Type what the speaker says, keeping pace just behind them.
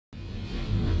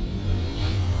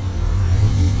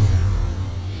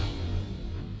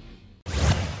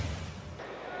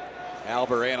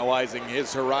Albert analyzing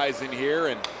his horizon here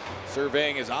and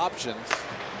surveying his options.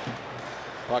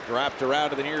 Puck wrapped around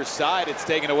to the near side. It's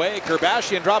taken away.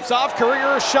 Kerbashian drops off.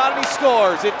 Career shot and he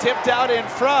scores. It tipped out in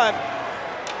front.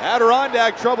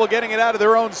 Adirondack trouble getting it out of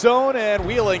their own zone, and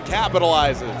Wheeling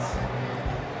capitalizes.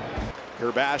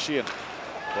 Kerbashian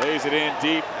plays it in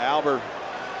deep. Albert,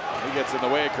 he gets in the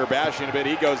way of Kerbashian a bit.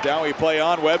 He goes down. We play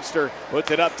on. Webster puts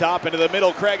it up top into the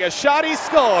middle. Craig, a shot. He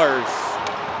scores.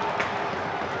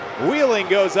 Wheeling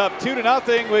goes up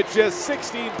 2-0 with just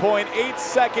 16.8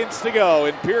 seconds to go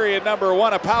in period number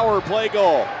 1, a power play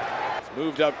goal. It's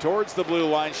moved up towards the blue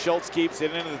line. Schultz keeps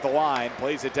it into the line,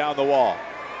 plays it down the wall.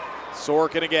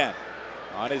 Sorkin again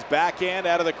on his backhand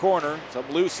out of the corner. Some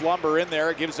loose lumber in there.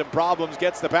 It gives him problems.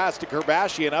 Gets the pass to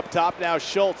Kerbashian. Up top now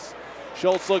Schultz.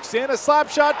 Schultz looks in. A slap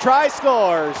shot. Try,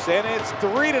 scores. And it's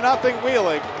 3-0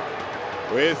 Wheeling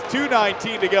with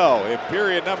 2:19 to go in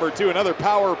period number 2. Another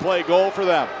power play goal for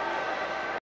them.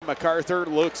 MacArthur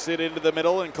looks it into the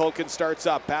middle, and Culkin starts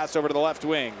up. Pass over to the left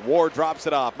wing. Ward drops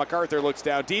it off. MacArthur looks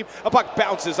down deep. A puck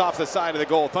bounces off the side of the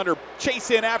goal. Thunder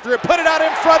chase in after it. Put it out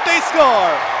in front. They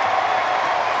score.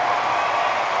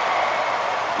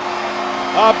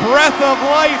 A breath of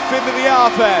life into the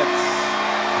offense.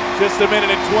 Just a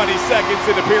minute and 20 seconds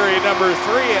into period number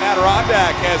 3, and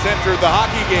Adirondack has entered the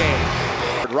hockey game.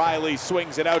 Riley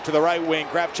swings it out to the right wing.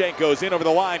 Kravchenko's in over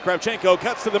the line. Kravchenko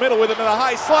cuts to the middle with it in a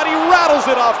high slot. He rattles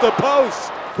it off the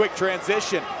post. Quick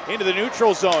transition into the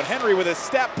neutral zone. Henry with a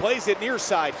step plays it near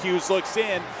side. Hughes looks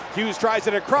in. Hughes tries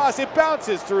it across. It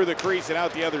bounces through the crease and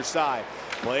out the other side.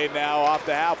 Played now off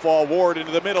the half wall. Ward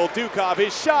into the middle. Dukov,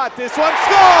 his shot. This one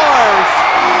scores!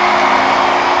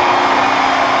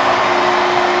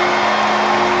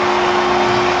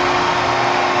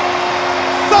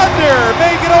 Thunder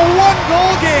make it a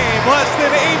 1-goal game. Less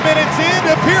than 8 minutes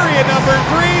into period number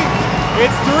 3.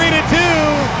 It's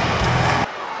 3-2.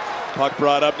 Puck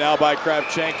brought up now by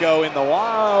Kravchenko in the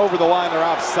line. Over the line, they're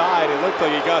offside. It looked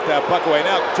like he got that puck away.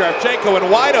 Now Kravchenko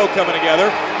and Wido coming together.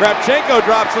 Kravchenko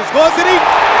drops his gloves and he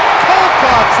cold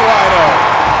cocks Wido.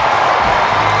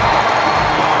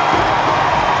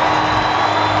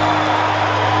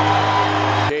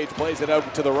 Plays it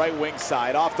out to the right wing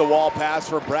side. Off the wall pass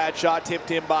from Bradshaw,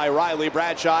 tipped in by Riley.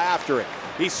 Bradshaw after it.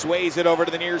 He sways it over to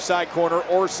the near side corner.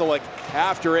 Orsulik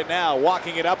after it now,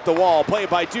 walking it up the wall. Played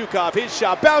by Dukov. His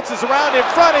shot bounces around in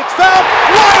front. It's fouled.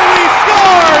 Riley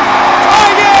scores!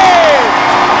 Tie game!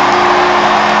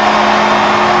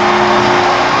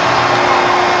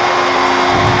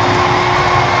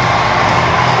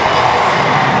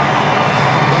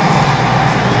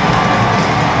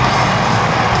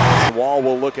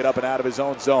 Will look it up and out of his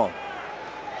own zone.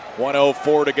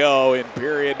 1:04 to go in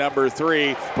period number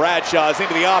 3. Bradshaw's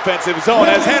into the offensive zone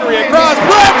as Henry across.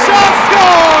 Bradshaw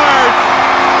scores!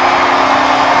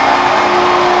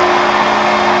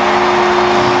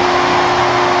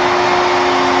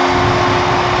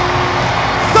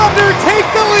 Thunder take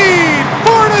the lead.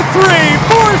 4-3.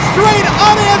 4 straight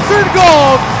unanswered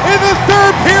goals in the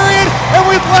 3rd period, and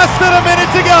with less than a minute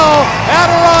to go,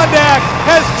 Adirondack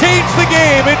has changed the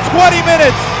game in 20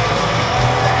 minutes.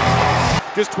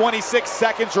 Just 26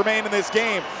 seconds remain in this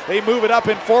game. They move it up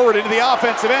and forward into the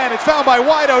offensive end. It's found by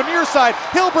Wido, near side.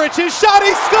 Hilbrich, his shot,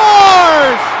 he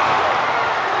scores!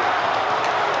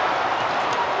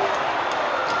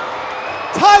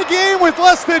 Tie game with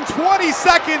less than 20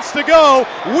 seconds to go.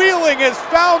 Wheeling has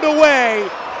found a way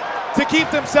to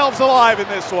keep themselves alive in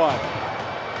this one.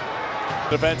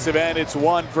 Defensive end, it's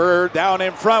 1 for down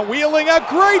in front. Wheeling, a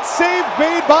great save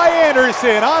made by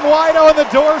Anderson on Wido on the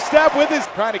doorstep with his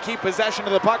trying to keep possession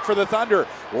of the puck for the Thunder.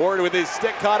 Ward with his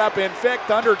stick caught up in Fick.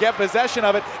 Thunder get possession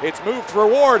of it. It's moved for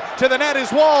Ward to the net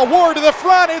is Wall. Ward to the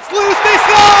front. It's loose. They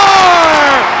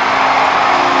score!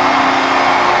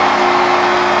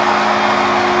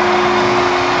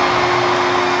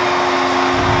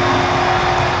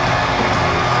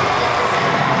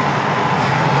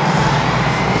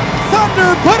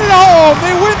 Put it home.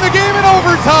 They win the game in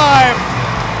overtime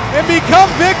and become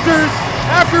victors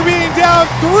after being down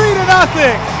 3-0.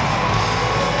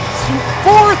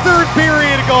 4 third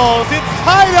period goals. It's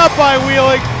tied up by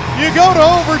Wheeling. You go to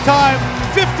overtime.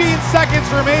 15 seconds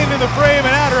remain in the frame,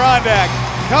 and Adirondack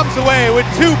comes away with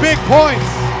 2 big points.